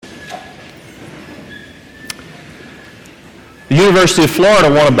The University of Florida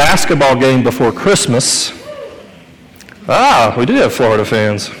won a basketball game before Christmas. We do have Florida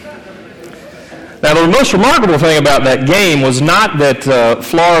fans. Now, the most remarkable thing about that game was not that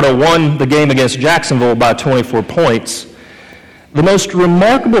Florida won the game against Jacksonville by 24 points. The most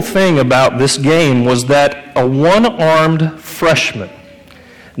remarkable thing about this game was that a one-armed freshman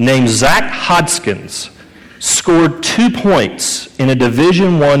named Zach Hodgkins scored 2 points in a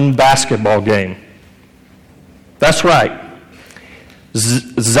Division I basketball game. That's right.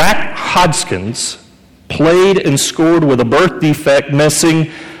 Zach Hodgkins played and scored with a birth defect, missing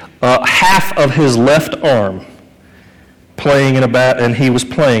half of his left arm, and he was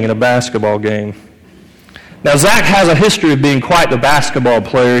playing in a basketball game. Now, Zach has a history of being quite the basketball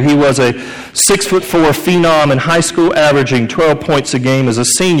player. He was a 6'4" phenom in high school, averaging 12 points a game as a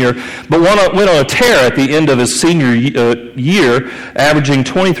senior, but went on a tear at the end of his senior year, averaging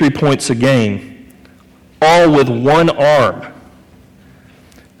 23 points a game, all with one arm.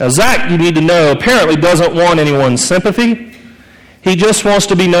 Now, Zach, you need to know, apparently doesn't want anyone's sympathy. He just wants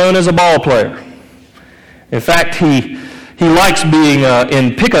to be known as a ball player. In fact, he likes being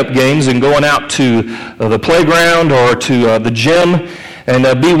in pickup games and going out to the playground or to the gym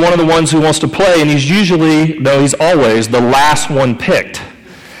and be one of the ones who wants to play. And he's always the last one picked.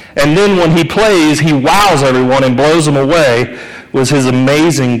 And then when he plays, he wows everyone and blows them away with his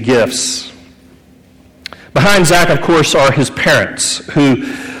amazing gifts. Behind Zach, of course, are his parents, who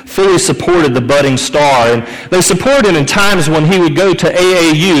fully supported the budding star. And they supported him in times when he would go to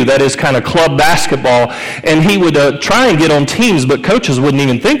AAU, that is kind of club basketball, and he would try and get on teams, but coaches wouldn't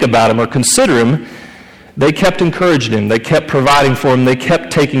even think about him or consider him. They kept encouraging him. They kept providing for him. They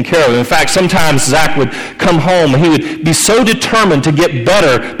kept taking care of him. In fact, sometimes Zach would come home and he would be so determined to get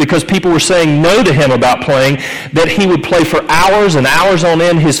better because people were saying no to him about playing that he would play for hours and hours on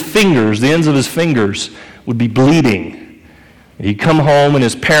end. His fingers, the ends of his fingers, would be bleeding. He'd come home and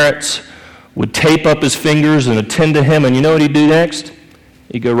his parents would tape up his fingers and attend to him, and you know what he'd do next?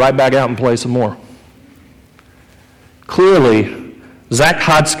 He'd go right back out and play some more. Clearly, Zach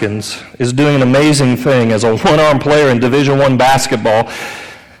Hodgkins is doing an amazing thing as a one-arm player in Division I basketball.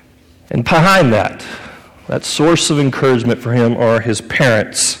 And behind that source of encouragement for him are his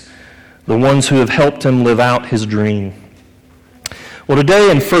parents, the ones who have helped him live out his dream. Well,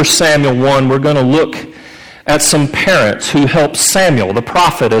 today in 1 Samuel 1, we're going to look at some parents who helped Samuel, the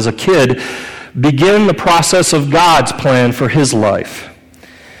prophet, as a kid, begin the process of God's plan for his life.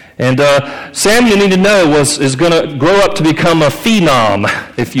 And Samuel, you need to know, is going to grow up to become a phenom,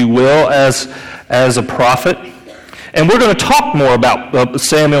 if you will, as a prophet. And we're going to talk more about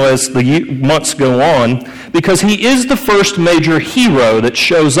Samuel as the months go on, because he is the first major hero that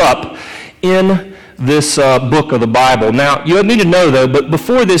shows up in this book of the Bible. Now, you need to know, though, but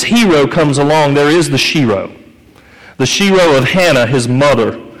before this hero comes along, there is the shero of Hannah, his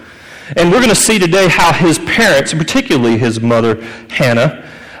mother. And we're going to see today how his parents, particularly his mother, Hannah,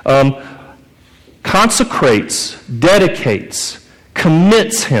 consecrates, dedicates,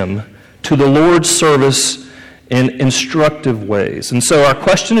 commits him to the Lord's service in instructive ways. And so our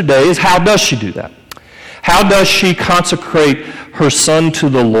question today is, how does she do that? How does she consecrate her son to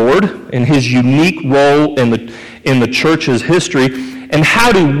the Lord in his unique role in the church's history? And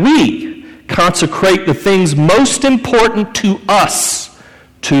how do we consecrate the things most important to us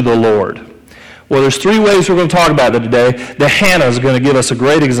to the Lord? Well, there's 3 ways we're going to talk about that today that Hannah is going to give us a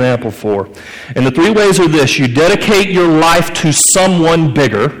great example for. And the 3 ways are this: you dedicate your life to someone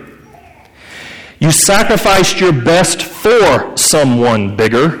bigger, you sacrificed your best for someone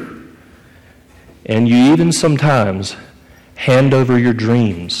bigger, and you even sometimes hand over your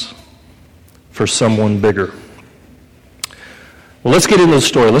dreams for someone bigger. Well, let's get into the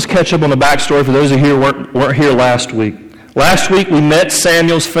story. Let's catch up on the backstory for those of you who weren't here last week. Last week we met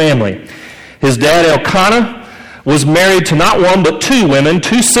Samuel's family. His dad, Elkanah, was married to not one but 2 women,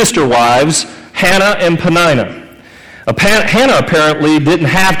 2 sister wives, Hannah and Peninnah. Hannah apparently didn't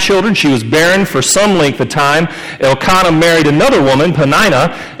have children. She was barren for some length of time. Elkanah married another woman,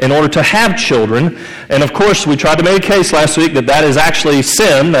 Peninnah, in order to have children. And of course, we tried to make a case last week that is actually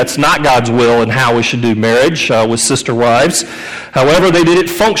sin. That's not God's will in how we should do marriage with sister wives. However, they did it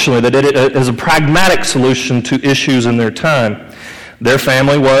functionally. They did it as a pragmatic solution to issues in their time. Their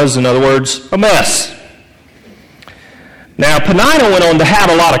family was, in other words, a mess. Now, Peninnah went on to have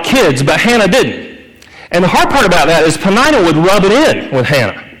a lot of kids, but Hannah didn't. And the hard part about that is Peninnah would rub it in with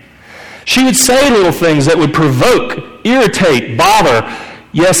Hannah. She would say little things that would provoke, irritate, bother,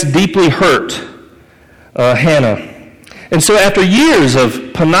 yes, deeply hurt Hannah. And so after years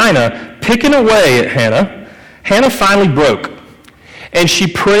of Peninnah picking away at Hannah, Hannah finally broke. And she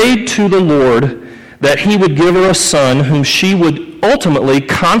prayed to the Lord that he would give her a son whom she would ultimately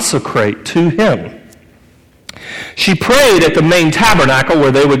consecrate to him. She prayed at the main tabernacle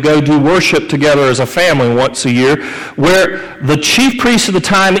where they would go do worship together as a family once a year, where the chief priest of the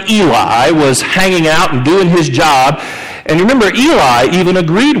time, Eli, was hanging out and doing his job. And remember, Eli even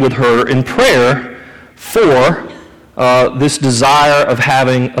agreed with her in prayer for this desire of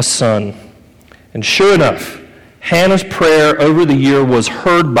having a son. And sure enough, Hannah's prayer over the year was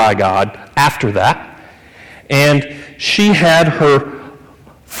heard by God after that. And she had her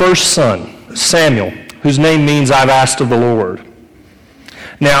first son, Samuel, whose name means I've asked of the Lord.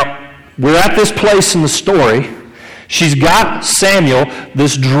 Now, we're at this place in the story. She's got Samuel,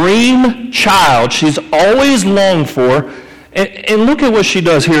 this dream child she's always longed for. And look at what she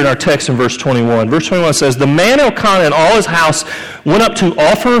does here in our text in verse 21. Verse 21 says, "The man Elkanah and all his house went up to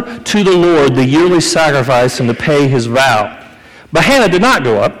offer to the Lord the yearly sacrifice and to pay his vow. But Hannah did not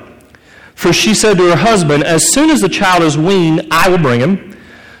go up, for she said to her husband, 'As soon as the child is weaned, I will bring him,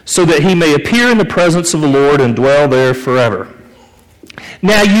 so that he may appear in the presence of the Lord and dwell there forever.'"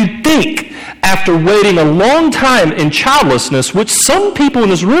 Now you'd think, after waiting a long time in childlessness, which some people in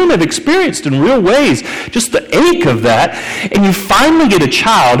this room have experienced in real ways, just the ache of that, and you finally get a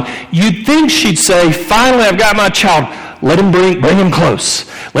child, you'd think she'd say, "Finally, I've got my child. Let him bring him close.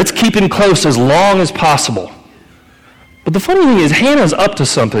 Let's keep him close as long as possible." But the funny thing is, Hannah's up to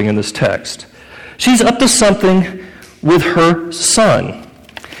something in this text. She's up to something with her son.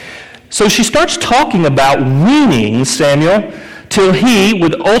 So she starts talking about weaning Samuel till he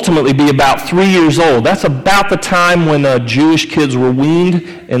would ultimately be about 3 years old. That's about the time when Jewish kids were weaned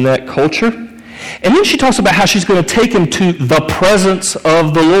in that culture. And then she talks about how she's going to take him to the presence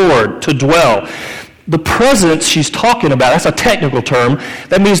of the Lord to dwell. The presence she's talking about, that's a technical term.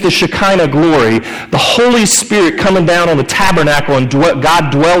 That means the Shekinah glory, the Holy Spirit coming down on the tabernacle and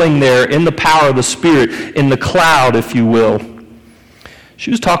God dwelling there in the power of the Spirit, in the cloud, if you will. She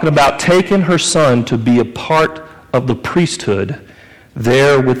was talking about taking her son to be a part of the priesthood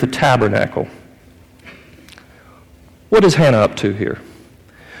there with the tabernacle. What is Hannah up to here?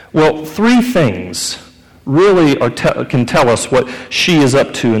 Well, three things really can tell us what she is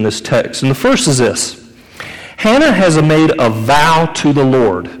up to in this text. And the first is this. Hannah has made a vow to the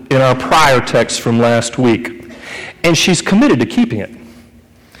Lord in our prior text from last week, and she's committed to keeping it.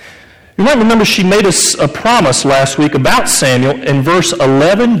 You might remember she made us a promise last week about Samuel in verse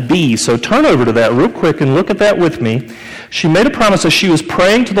 11b. So turn over to that real quick and look at that with me. She made a promise as she was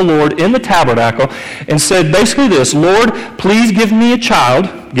praying to the Lord in the tabernacle and said basically this: "Lord, please give me a child,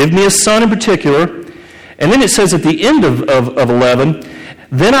 give me a son in particular." And then it says at the end of 11,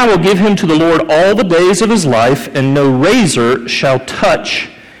 "Then I will give him to the Lord all the days of his life, and no razor shall touch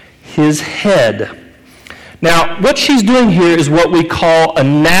his head." Now, what she's doing here is what we call a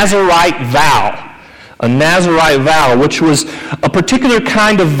Nazirite vow. A Nazirite vow, which was a particular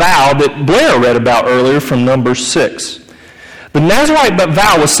kind of vow that Blair read about earlier from Numbers 6. The Nazirite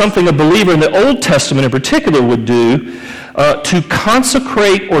vow was something a believer in the Old Testament in particular would do to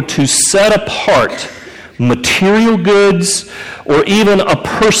consecrate or to set apart material goods or even a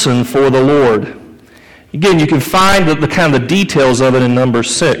person for the Lord. Again, you can find the kind of the details of it in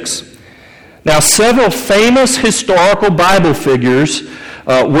Numbers 6. Now, several famous historical Bible figures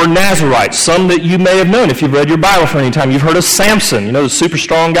were Nazirites, some that you may have known if you've read your Bible for any time. You've heard of Samson, you know, the super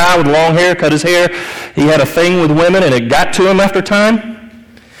strong guy with long hair, cut his hair. He had a thing with women, and it got to him after time.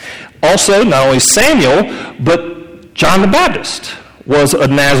 Also, not only Samuel, but John the Baptist was a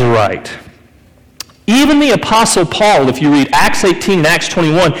Nazirite. Even the Apostle Paul, if you read Acts 18 and Acts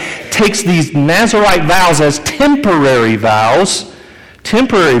 21, takes these Nazirite vows as temporary vows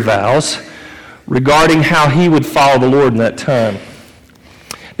regarding how he would follow the Lord in that time.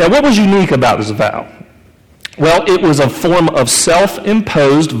 Now, what was unique about this vow? Well, it was a form of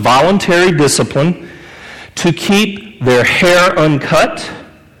self-imposed voluntary discipline to keep their hair uncut.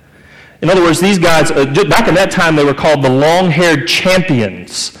 In other words, these guys, back in that time, they were called the long-haired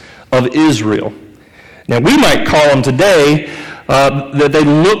champions of Israel. Now, we might call them today that they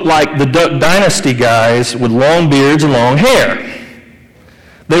look like the Duck Dynasty guys with long beards and long hair.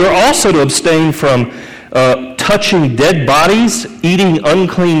 They were also to abstain from touching dead bodies, eating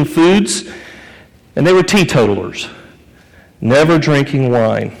unclean foods, and they were teetotalers, never drinking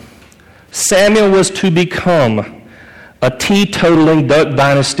wine. Samuel was to become a teetotaling Duck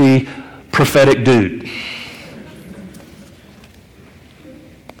Dynasty prophetic dude.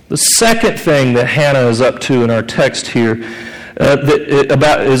 The second thing that Hannah is up to in our text here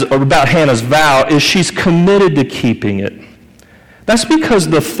about Hannah's vow is she's committed to keeping it. That's because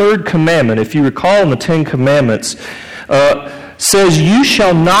the third commandment, if you recall in the Ten Commandments, says, "You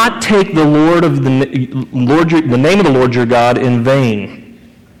shall not take the name of the Lord your God in vain."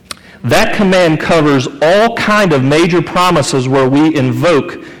 That command covers all kind of major promises where we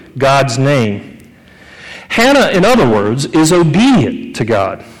invoke God's name. Hannah, in other words, is obedient to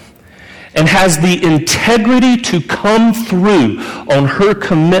God and has the integrity to come through on her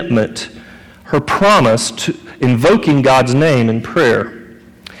commitment, her promise to invoking God's name in prayer.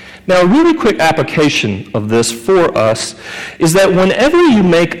 Now, a really quick application of this for us is that whenever you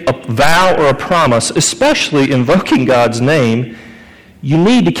make a vow or a promise, especially invoking God's name, you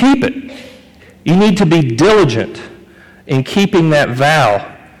need to keep it. You need to be diligent in keeping that vow.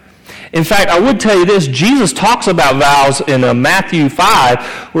 In fact, I would tell you this, Jesus talks about vows in Matthew 5,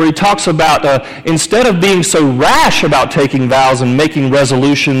 where he talks about instead of being so rash about taking vows and making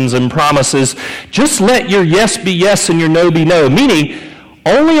resolutions and promises, just let your yes be yes and your no be no, meaning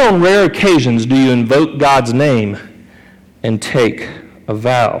only on rare occasions do you invoke God's name and take a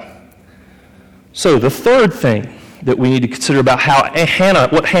vow. So the third thing that we need to consider about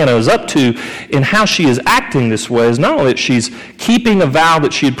what Hannah is up to and how she is acting this way is not only that she's keeping a vow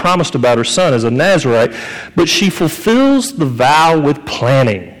that she had promised about her son as a Nazirite, but she fulfills the vow with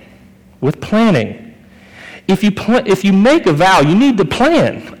planning. With planning. If you make a vow, you need to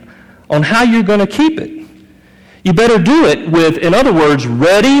plan on how you're going to keep it. You better do it with, in other words,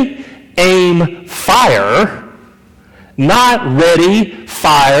 ready, aim, fire, not ready,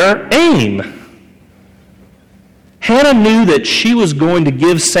 fire, aim. Hannah knew that she was going to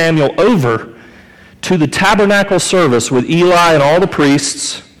give Samuel over to the tabernacle service with Eli and all the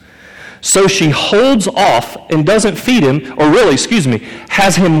priests, so she holds off and doesn't feed him, or really,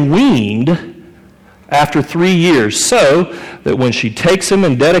 has him weaned after 3 years, so that when she takes him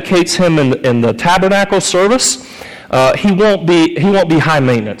and dedicates him in the tabernacle service, he won't be high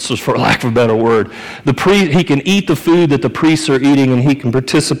maintenance, for lack of a better word. He can eat the food that the priests are eating, and he can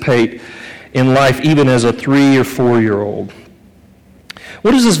participate in life even as a 3 or 4 year old.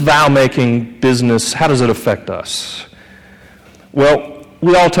 What is this vow-making business? How does it affect us? Well,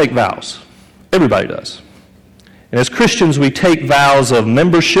 we all take vows. Everybody does. And as Christians, we take vows of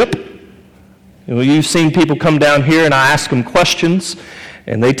membership. You've seen people come down here and I ask them questions,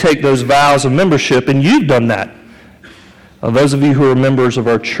 and they take those vows of membership, and you've done that. Those of you who are members of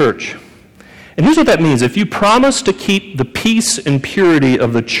our church. And here's what that means. If you promise to keep the peace and purity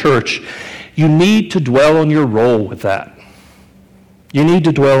of the church, you need to dwell on your role with that. You need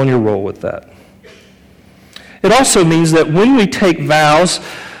to dwell on your role with that. It also means that when we take vows,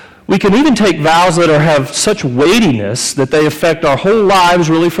 we can even take vows that have such weightiness that they affect our whole lives,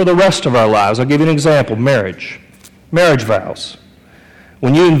 really for the rest of our lives. I'll give you an example. Marriage vows.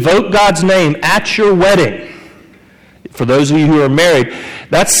 When you invoke God's name at your wedding, for those of you who are married,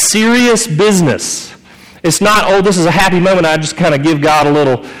 that's serious business. It's not, this is a happy moment, I just kind of give God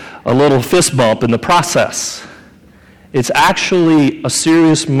a little fist bump in the process. It's actually a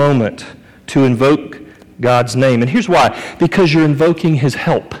serious moment to invoke God's name. And here's why. Because you're invoking his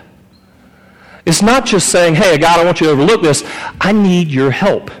help. It's not just saying, hey, God, I want you to overlook this. I need your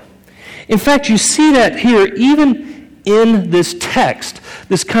help. In fact, you see that here even in this text,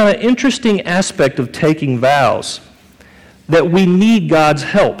 this kind of interesting aspect of taking vows, that we need God's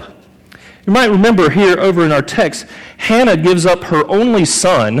help. You might remember here over in our text, Hannah gives up her only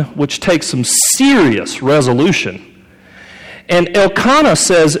son, which takes some serious resolution. And Elkanah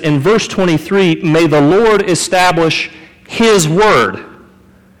says in verse 23, may the Lord establish his word.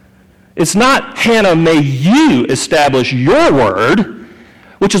 It's not, Hannah, may you establish your word,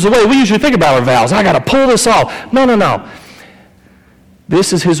 which is the way we usually think about our vows. I got to pull this off. No.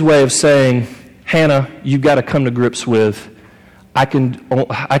 This is his way of saying, Hannah, you've got to come to grips with, I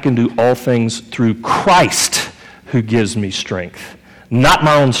can do all things through Christ who gives me strength, not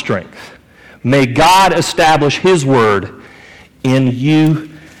my own strength. May God establish his word in you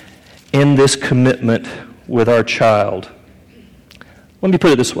in this commitment with our child. Let me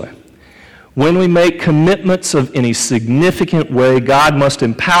put it this way. When we make commitments of any significant way, God must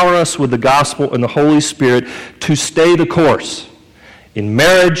empower us with the gospel and the Holy Spirit to stay the course in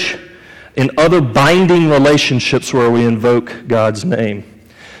marriage, in other binding relationships where we invoke God's name.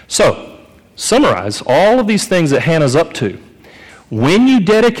 So, summarize all of these things that Hannah's up to. When you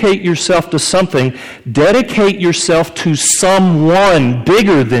dedicate yourself to something, dedicate yourself to someone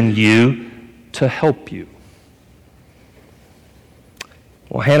bigger than you to help you.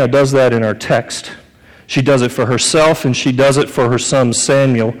 Well, Hannah does that in our text. She does it for herself, and she does it for her son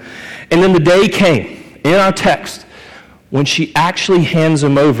Samuel. And then the day came in our text when she actually hands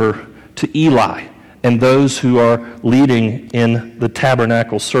him over to Eli and those who are leading in the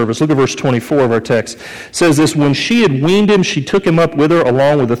tabernacle service. Look at verse 24 of our text. It says this, when she had weaned him, she took him up with her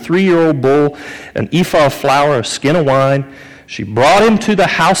along with a 3-year-old bull, an ephah of flour, a skin of wine. She brought him to the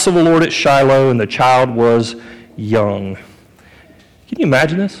house of the Lord at Shiloh, and the child was young. Can you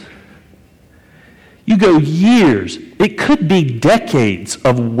imagine this? You go years, it could be decades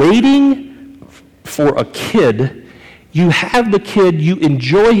of waiting for a kid. You have the kid, you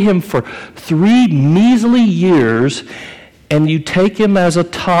enjoy him for 3 measly years, and you take him as a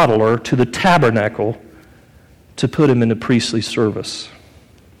toddler to the tabernacle to put him into priestly service.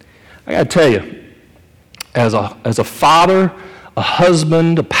 I got to tell you, as a father, a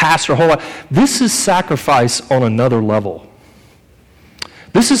husband, a pastor, a whole lot, this is sacrifice on another level.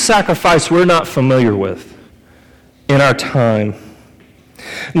 This is sacrifice we're not familiar with in our time.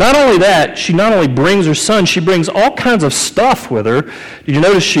 Not only that, she not only brings her son, she brings all kinds of stuff with her. Did you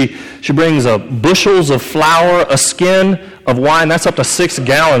notice she brings bushels of flour, a skin of wine. That's up to 6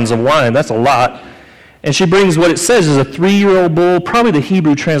 gallons of wine. That's a lot. And she brings what it says is a 3-year-old bull. Probably the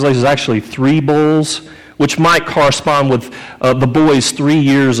Hebrew translation is actually 3 bulls, which might correspond with the boy's 3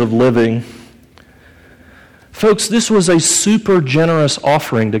 years of living. Folks, this was a super generous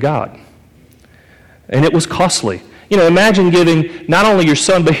offering to God. And it was costly. You know, imagine giving not only your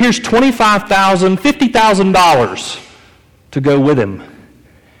son, but here's $25,000, $50,000 to go with him.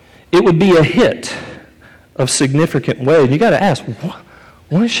 It would be a hit of significant weight. And you got to ask,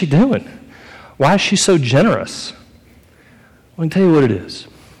 what is she doing? Why is she so generous? Well, I can tell you what it is.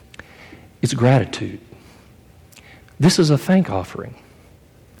 It's gratitude. This is a thank offering.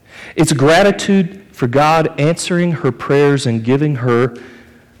 It's gratitude for God answering her prayers and giving her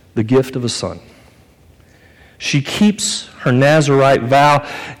the gift of a son. She keeps her Nazirite vow,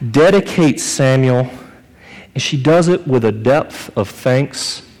 dedicates Samuel, and she does it with a depth of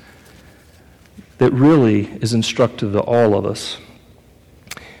thanks that really is instructive to all of us.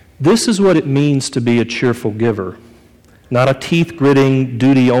 This is what it means to be a cheerful giver, not a teeth-gritting,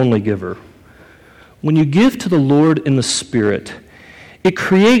 duty-only giver. When you give to the Lord in the Spirit, it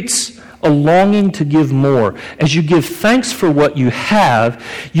creates a longing to give more. As you give thanks for what you have,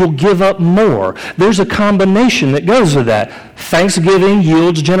 you'll give up more. There's a combination that goes with that. Thanksgiving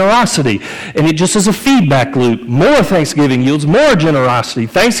yields generosity. And it just is a feedback loop. More thanksgiving yields more generosity.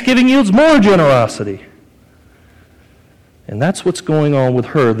 Thanksgiving yields more generosity. And that's what's going on with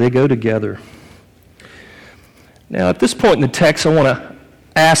her. They go together. Now, at this point in the text, I want to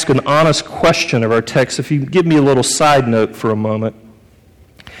ask an honest question of our text. If you give me a little side note for a moment.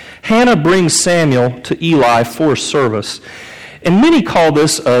 Hannah brings Samuel to Eli for service. And many call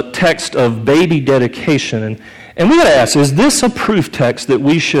this a text of baby dedication. And we got to ask, is this a proof text that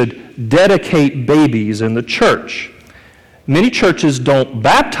we should dedicate babies in the church? Many churches don't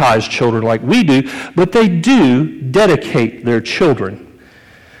baptize children like we do, but they do dedicate their children.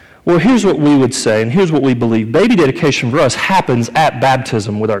 Well, here's what we would say, and here's what we believe. Baby dedication for us happens at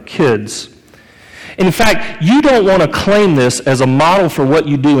baptism with our kids. And in fact, you don't want to claim this as a model for what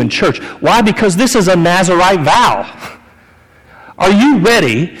you do in church. Why? Because this is a Nazirite vow. Are you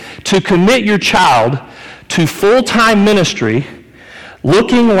ready to commit your child to full-time ministry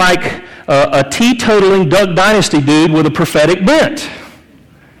looking like a teetotaling Duck Dynasty dude with a prophetic bent?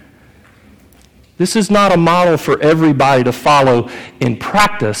 This is not a model for everybody to follow in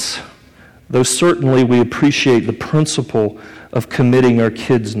practice, though certainly we appreciate the principle of committing our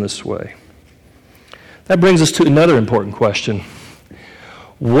kids in this way. That brings us to another important question.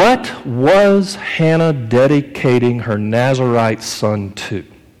 What was Hannah dedicating her Nazirite son to?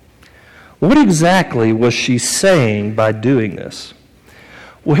 What exactly was she saying by doing this?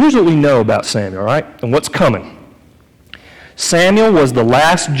 Well, here's what we know about Samuel, right? And what's coming. Samuel was the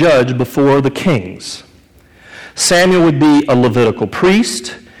last judge before the kings. Samuel would be a Levitical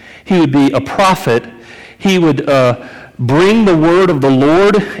priest. He would be a prophet. He would bring the word of the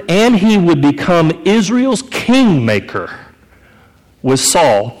Lord, and he would become Israel's kingmaker with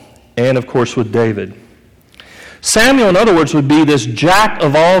Saul and, of course, with David. Samuel, in other words, would be this jack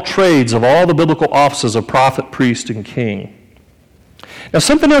of all trades of all the biblical offices of prophet, priest, and king. Now,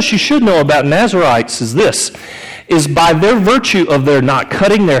 something else you should know about Nazirites is this, is by their virtue of their not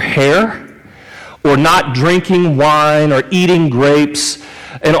cutting their hair or not drinking wine or eating grapes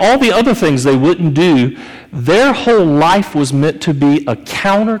and all the other things they wouldn't do, their whole life was meant to be a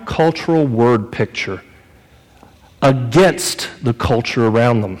countercultural word picture against the culture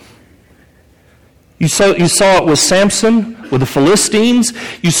around them. You saw it with Samson, with the Philistines.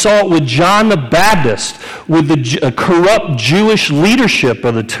 You saw it with John the Baptist, with the corrupt Jewish leadership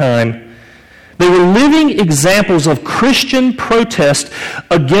of the time. They were living examples of Christian protest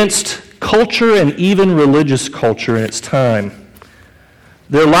against culture and even religious culture in its time.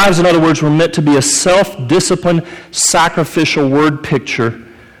 Their lives, in other words, were meant to be a self-disciplined, sacrificial word picture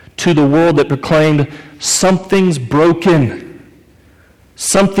to the world that proclaimed something's broken.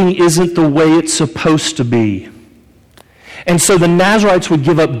 Something isn't the way it's supposed to be. And so the Nazarites would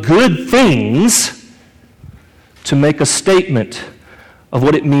give up good things to make a statement of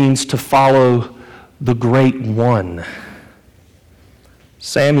what it means to follow the Great One.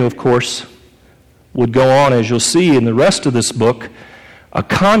 Samuel, of course, would go on, as you'll see in the rest of this book, a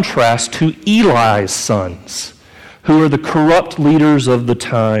contrast to Eli's sons, who are the corrupt leaders of the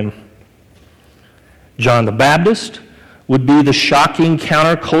time. John the Baptist would be the shocking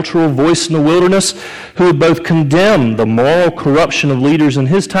countercultural voice in the wilderness who would both condemn the moral corruption of leaders in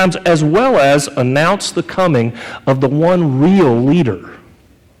his times as well as announce the coming of the one real leader.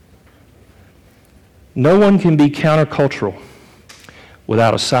 No one can be countercultural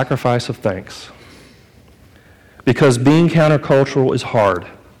without a sacrifice of thanks. Because being countercultural is hard.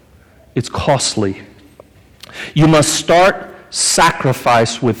 It's costly. You must start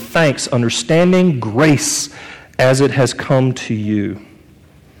sacrifice with thanks, understanding grace as it has come to you.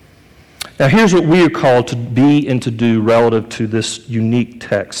 Now here's what we are called to be and to do relative to this unique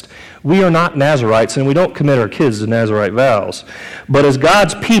text. We are not Nazarites and we don't commit our kids to Nazarite vows. But as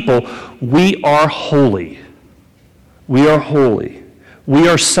God's people, we are holy. We are holy. We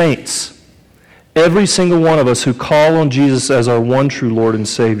are saints. Every single one of us who call on Jesus as our one true Lord and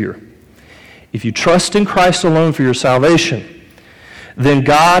Savior. If you trust in Christ alone for your salvation, then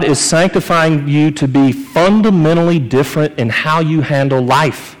God is sanctifying you to be fundamentally different in how you handle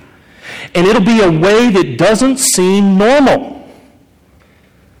life. And it'll be a way that doesn't seem normal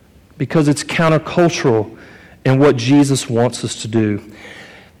because it's countercultural in what Jesus wants us to do.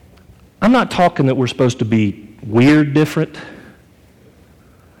 I'm not talking that we're supposed to be weird different,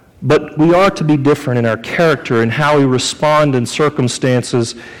 but we are to be different in our character and how we respond in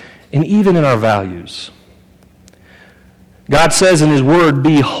circumstances and even in our values. God says in His Word,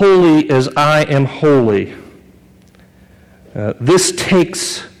 "Be holy as I am holy." This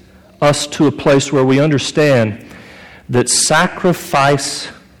takes us to a place where we understand that sacrifice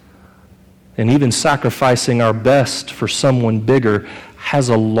and even sacrificing our best for someone bigger has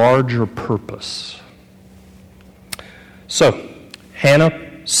a larger purpose. So, Hannah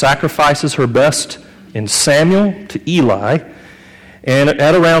sacrifices her best in Samuel to Eli, and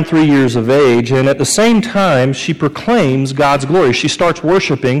at around 3 years of age, and at the same time, she proclaims God's glory. She starts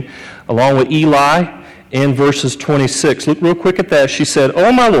worshiping along with Eli in verses 26. Look real quick at that. She said,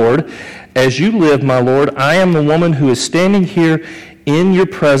 "Oh, my Lord, as you live, my Lord, I am the woman who is standing here in your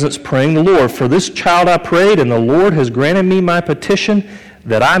presence praying the Lord. For this child I prayed, and the Lord has granted me my petition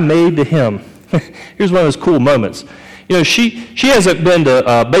that I made to him." Here's one of those cool moments. You know, she hasn't been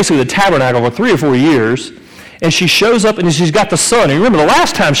to basically the tabernacle for 3 or 4 years, and she shows up and she's got the son. And remember the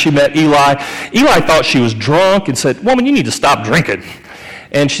last time she met Eli thought she was drunk and said, "Woman, you need to stop drinking."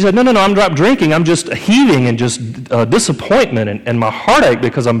 And she said, no, I'm not drinking. I'm just heaving and just disappointment and my heartache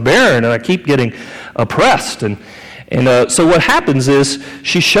because I'm barren and I keep getting oppressed. And so what happens is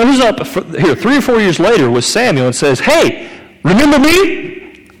she shows up here 3 or 4 years later with Samuel and says, "Hey, remember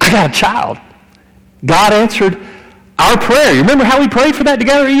me? I got a child." God answered our prayer. You remember how we prayed for that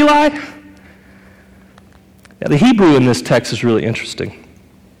together, Eli? Now, the Hebrew in this text is really interesting.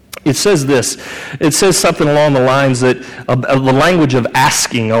 It says this. It says something along the lines that the language of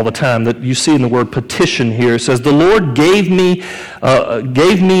asking all the time that you see in the word petition here. It says, "The Lord gave me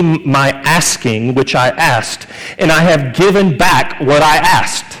my asking, which I asked, and I have given back what I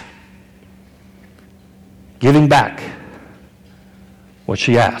asked." Giving back what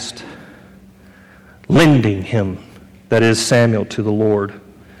she asked. Lending him, that is Samuel, to the Lord.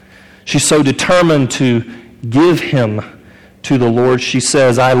 She's so determined to give him to the Lord, she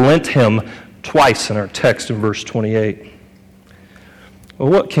says, "I lent him," twice in our text in verse 28. Well,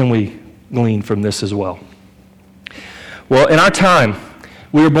 what can we glean from this as well? Well, in our time,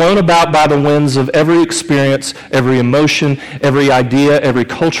 we are blown about by the winds of every experience, every emotion, every idea, every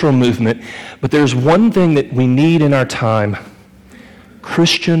cultural movement. But there's one thing that we need in our time: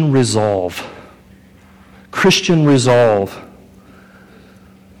 Christian resolve. Christian resolve.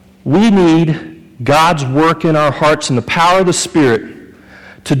 We need God's work in our hearts and the power of the Spirit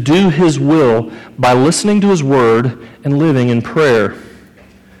to do His will by listening to His Word and living in prayer.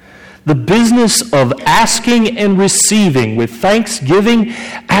 The business of asking and receiving with thanksgiving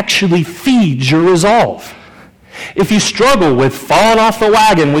actually feeds your resolve. If you struggle with falling off the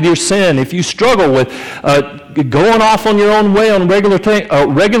wagon with your sin, if you struggle with going off on your own way on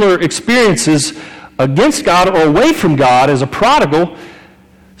regular experiences against God or away from God as a prodigal,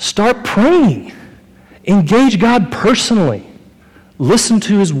 Start praying. Engage God personally. Listen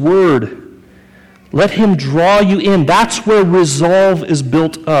to His Word. Let Him draw you in. That's where resolve is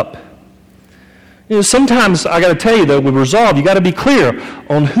built up. Sometimes, I got to tell you, though, with resolve, you got to be clear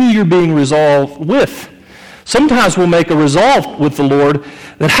on who you're being resolved with. Sometimes we'll make a resolve with the Lord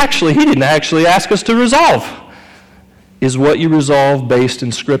that actually He didn't actually ask us to resolve. Is what you resolve based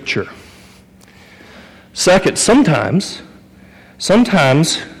in Scripture? Second, sometimes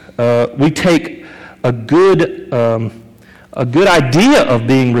we take a good idea of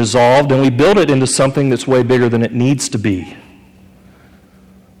being resolved and we build it into something that's way bigger than it needs to be.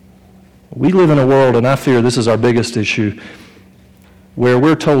 We live in a world, and I fear this is our biggest issue, where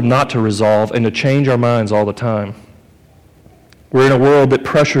we're told not to resolve and to change our minds all the time. We're in a world that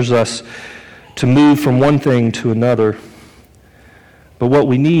pressures us to move from one thing to another. But what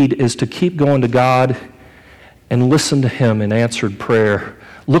we need is to keep going to God and listen to Him in answered prayer.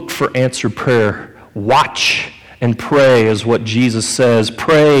 Look for answered prayer. Watch and pray is what Jesus says.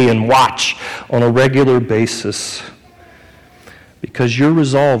 Pray and watch on a regular basis. Because your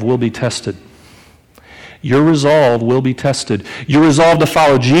resolve will be tested. Your resolve will be tested. Your resolve to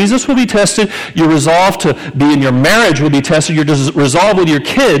follow Jesus will be tested. Your resolve to be in your marriage will be tested. Your resolve with your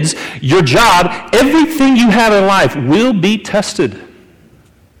kids, your job, everything you have in life will be tested.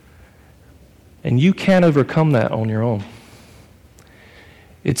 And you can't overcome that on your own.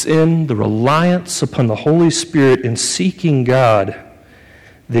 It's in the reliance upon the Holy Spirit in seeking God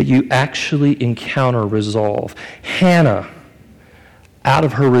that you actually encounter resolve. Hannah, out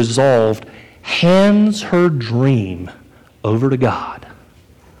of her resolve, hands her dream over to God.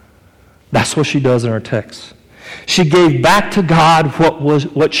 That's what she does in our text. She gave back to God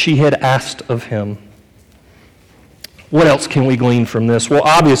what she had asked of Him. What else can we glean from this? Well,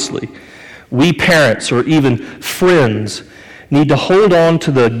 obviously, we parents or even friends need to hold on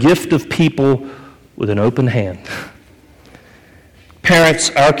to the gift of people with an open hand. Parents,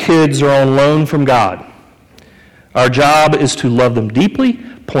 our kids are on loan from God. Our job is to love them deeply,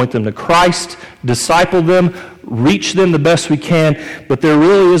 point them to Christ, disciple them, reach them the best we can, but there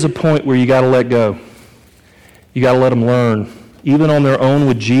really is a point where you got to let go. You got to let them learn. Even on their own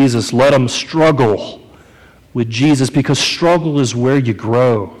with Jesus, let them struggle with Jesus, because struggle is where you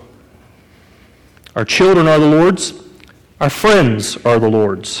grow. Our children are the Lord's. Our friends are the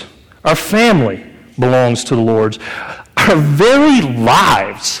Lord's. Our family belongs to the Lord's. Our very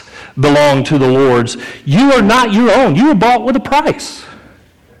lives belong to the Lord's. You are not your own. You were bought with a price.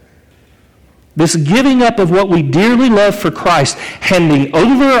 This giving up of what we dearly love for Christ, handing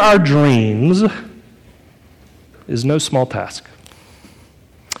over our dreams, is no small task.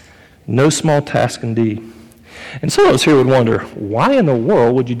 No small task indeed. And some of us here would wonder, why in the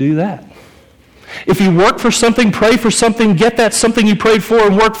world would you do that? If you work for something, pray for something, get that something you prayed for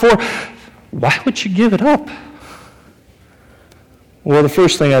and worked for, why would you give it up? Well, the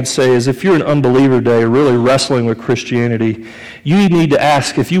first thing I'd say is if you're an unbeliever today, really wrestling with Christianity, you need to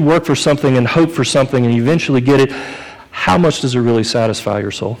ask, if you work for something and hope for something and eventually get it, how much does it really satisfy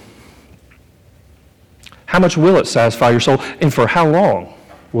your soul? How much will it satisfy your soul? And for how long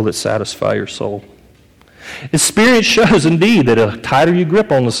will it satisfy your soul? Experience shows indeed that the tighter you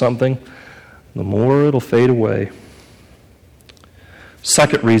grip onto something, the more it'll fade away.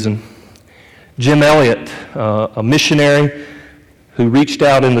 Second reason, Jim Elliot, a missionary who reached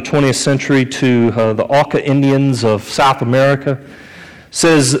out in the 20th century to the Auca Indians of South America,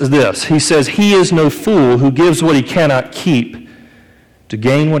 says this. He says, "He is no fool who gives what he cannot keep to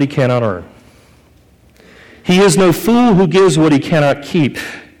gain what he cannot earn." He is no fool who gives what he cannot keep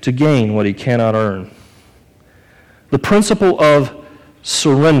to gain what he cannot earn. The principle of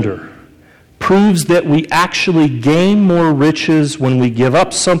surrender proves that we actually gain more riches when we give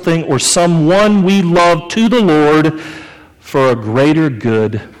up something or someone we love to the Lord for a greater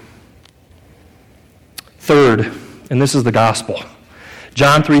good. Third, and this is the gospel.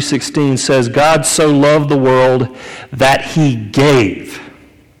 John 3:16 says, God so loved the world that He gave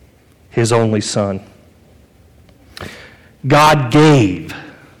His only Son. God gave.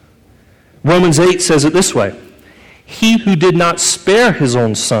 Romans 8 says it this way, He who did not spare His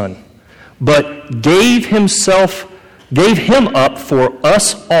own Son, but gave Him up for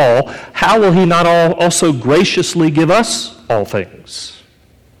us all, how will He not also graciously give us all things?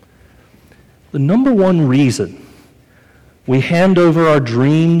 The number one reason we hand over our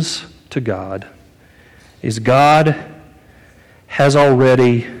dreams to God is God has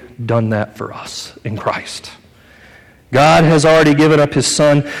already done that for us in Christ. God has already given up His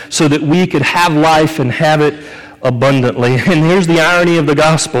Son so that we could have life and have it abundantly. And here's the irony of the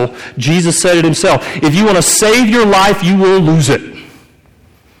gospel. Jesus said it Himself. If you want to save your life, you will lose it.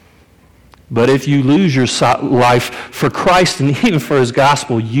 But if you lose your life for Christ and even for his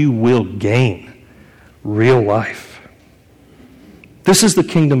gospel, you will gain real life. This is the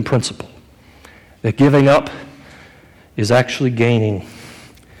kingdom principle, that giving up is actually gaining,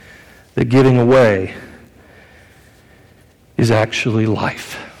 that giving away is actually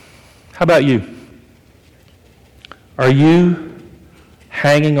life. How about you? Are you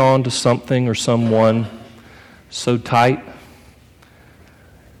hanging on to something or someone so tight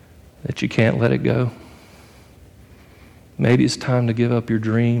that you can't let it go? Maybe it's time to give up your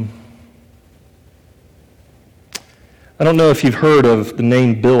dream. I don't know if you've heard of the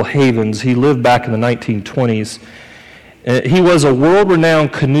name Bill Havens. He lived back in the 1920s. He was a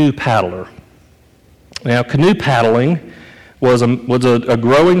world-renowned canoe paddler. Now, canoe paddling was a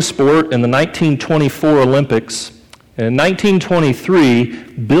growing sport in the 1924 Olympics. And in 1923,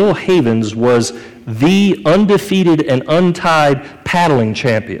 Bill Havens was the undefeated and untied paddling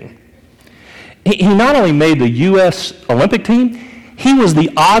champion. He not only made the U.S. Olympic team, he was the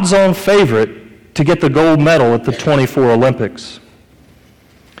odds-on favorite to get the gold medal at the 24 Olympics.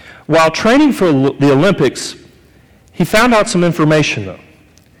 While training for the Olympics, he found out some information, though.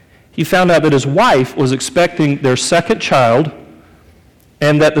 He found out that his wife was expecting their second child,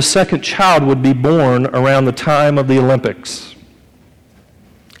 and that the second child would be born around the time of the Olympics.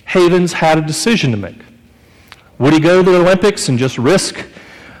 Havens had a decision to make. Would he go to the Olympics and just risk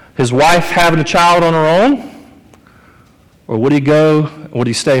his wife having a child on her own? Or would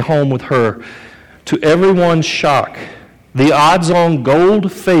he stay home with her? To everyone's shock, the odds-on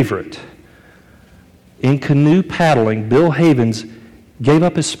gold favorite in canoe paddling, Bill Havens, gave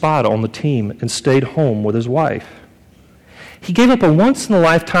up his spot on the team and stayed home with his wife. He gave up a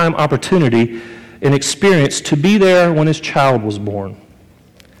once-in-a-lifetime opportunity and experience to be there when his child was born.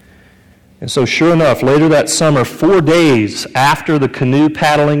 And so sure enough, later that summer, 4 days after the canoe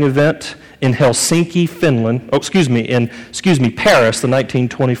paddling event in Helsinki, Finland, Paris, the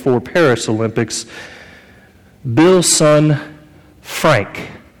 1924 Paris Olympics, Bill's son, Frank,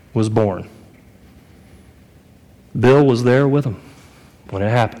 was born. Bill was there with him when it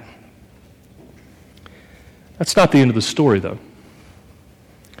happened. That's not the end of the story, though.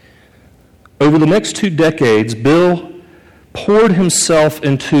 Over the next 2 decades, Bill poured himself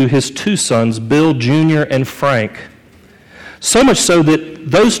into his 2 sons, Bill Jr. and Frank, so much so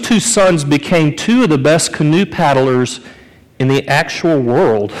that those 2 sons became 2 of the best canoe paddlers in the actual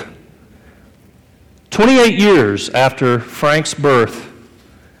world. 28 years after Frank's birth,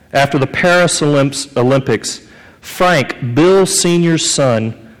 after the Paris Olympics, Frank, Bill Sr.'s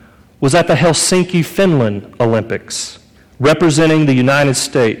son, was at the Helsinki, Finland Olympics, representing the United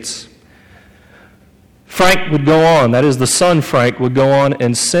States. Frank would go on, that is the son Frank, would go on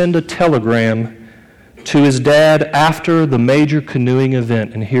and send a telegram to his dad after the major canoeing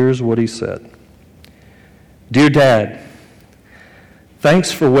event, and here's what he said. Dear Dad,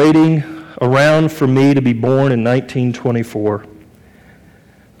 thanks for waiting around for me to be born in 1924.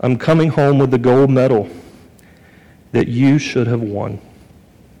 I'm coming home with the gold medal that you should have won.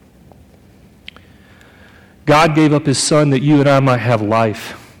 God gave up his son that you and I might have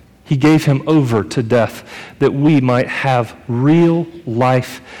life. He gave him over to death that we might have real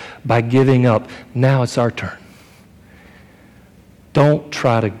life by giving up. Now it's our turn. Don't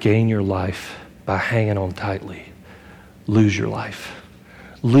try to gain your life by hanging on tightly. Lose your life.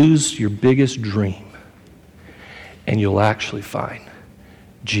 Lose your biggest dream, and you'll actually find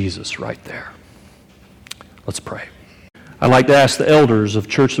Jesus right there. Let's pray. I'd like to ask the elders of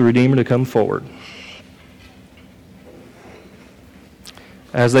Church of the Redeemer to come forward.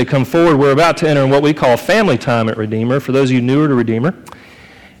 As they come forward, we're about to enter in what we call family time at Redeemer. For those of you newer to Redeemer,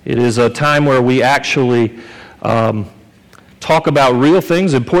 it is a time where we actually talk about real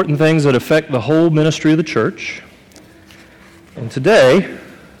things, important things that affect the whole ministry of the church. And today,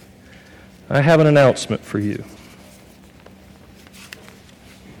 I have an announcement for you.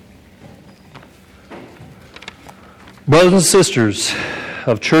 Brothers and sisters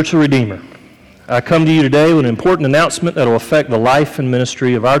of Church of the Redeemer, I come to you today with an important announcement that will affect the life and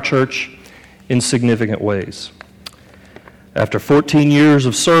ministry of our church in significant ways. After 14 years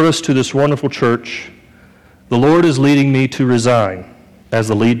of service to this wonderful church, the Lord is leading me to resign as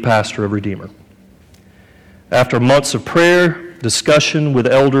the lead pastor of Redeemer. After months of prayer, discussion with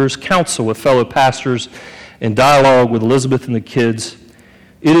elders, counsel with fellow pastors, and dialogue with Elizabeth and the kids,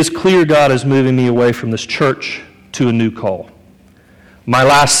 it is clear God is moving me away from this church to a new call. My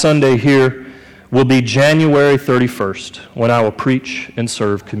last Sunday here will be January 31st, when I will preach and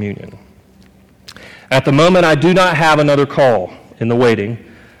serve communion. At the moment, I do not have another call in the waiting,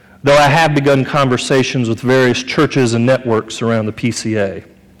 though I have begun conversations with various churches and networks around the PCA.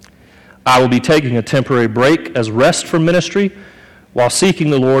 I will be taking a temporary break as rest from ministry while seeking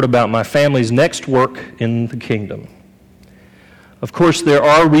the Lord about my family's next work in the kingdom. Of course, there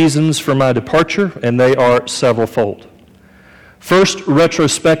are reasons for my departure, and they are severalfold. First,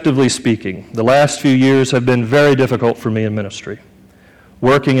 retrospectively speaking, the last few years have been very difficult for me in ministry.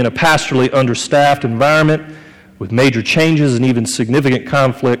 Working in a pastorally understaffed environment with major changes and even significant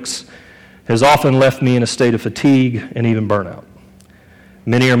conflicts has often left me in a state of fatigue and even burnout.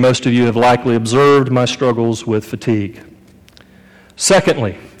 Many or most of you have likely observed my struggles with fatigue.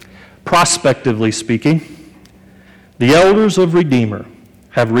 Secondly, prospectively speaking, the elders of Redeemer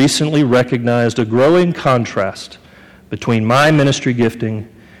have recently recognized a growing contrast between my ministry gifting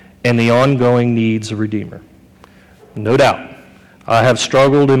and the ongoing needs of Redeemer. No doubt, I have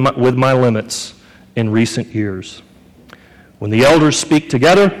struggled with my limits in recent years. When the elders speak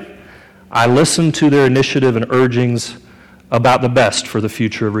together, I listen to their initiative and urgings about the best for the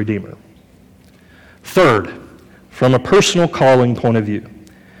future of Redeemer. Third, from a personal calling point of view,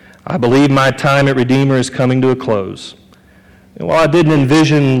 I believe my time at Redeemer is coming to a close. And while I didn't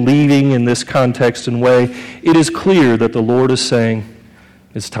envision leaving in this context and way, it is clear that the Lord is saying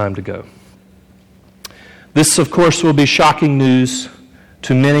it's time to go. This, of course, will be shocking news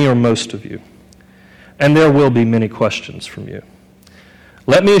to many or most of you, and there will be many questions from you.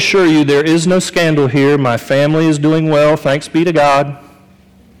 Let me assure you, there is no scandal here. My family is doing well, thanks be to God.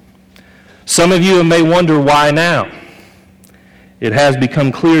 Some of you may wonder why now. It has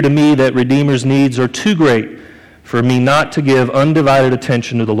become clear to me that Redeemer's needs are too great for me not to give undivided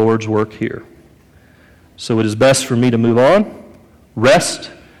attention to the Lord's work here. So it is best for me to move on,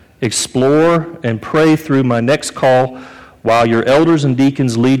 rest, explore, and pray through my next call while your elders and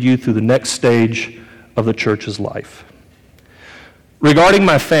deacons lead you through the next stage of the church's life. Regarding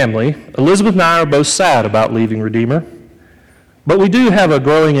my family, Elizabeth and I are both sad about leaving Redeemer, but we do have a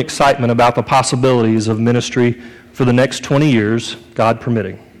growing excitement about the possibilities of ministry for the next 20 years, God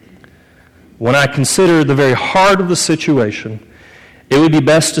permitting. When I consider the very heart of the situation, it would be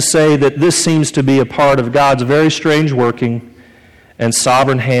best to say that this seems to be a part of God's very strange working and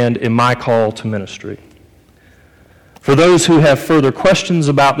sovereign hand in my call to ministry. For those who have further questions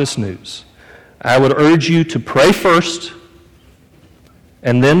about this news, I would urge you to pray first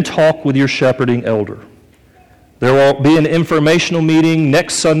and then talk with your shepherding elder. There will be an informational meeting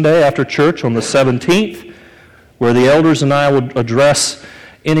next Sunday after church on the 17th, where the elders and I will address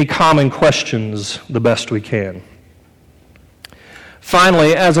any common questions the best we can.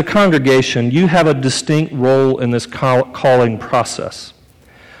 Finally, as a congregation, you have a distinct role in this calling process.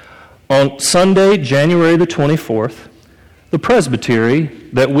 On Sunday, January the 24th, the presbytery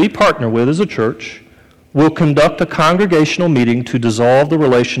that we partner with as a church will conduct a congregational meeting to dissolve the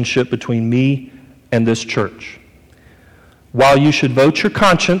relationship between me and this church. While you should vote your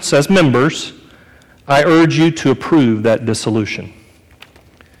conscience as members, I urge you to approve that dissolution.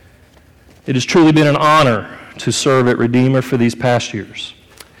 It has truly been an honor to serve at Redeemer for these past years.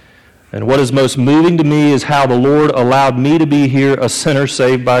 And what is most moving to me is how the Lord allowed me to be here, a sinner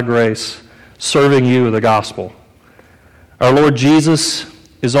saved by grace, serving you with the gospel. Our Lord Jesus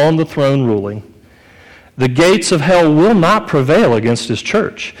is on the throne ruling. The gates of hell will not prevail against his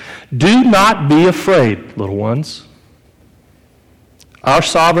church. Do not be afraid, little ones. Our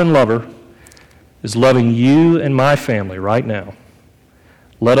sovereign lover is loving you and my family right now.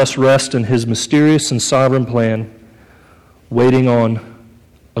 Let us rest in his mysterious and sovereign plan, waiting on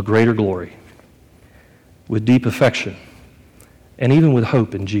a greater glory, with deep affection, and even with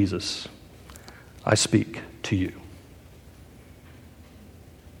hope in Jesus. I speak to you.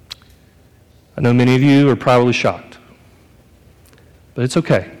 I know many of you are probably shocked, but it's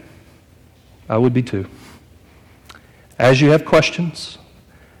okay. I would be too. As you have questions,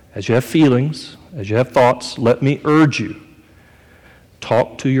 as you have feelings, as you have thoughts, let me urge you,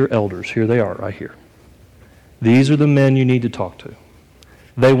 talk to your elders. Here they are, right here. These are the men you need to talk to.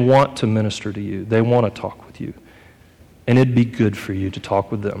 They want to minister to you. They want to talk with you. And it'd be good for you to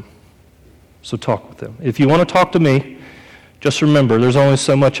talk with them. So talk with them. If you want to talk to me, just remember, there's only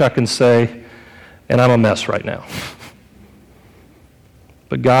so much I can say, and I'm a mess right now.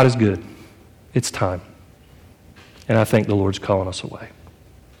 But God is good. It's time. And I think the Lord's calling us away.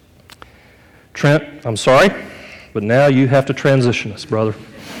 Trent, I'm sorry, but now you have to transition us, brother.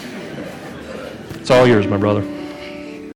 It's all yours, my brother.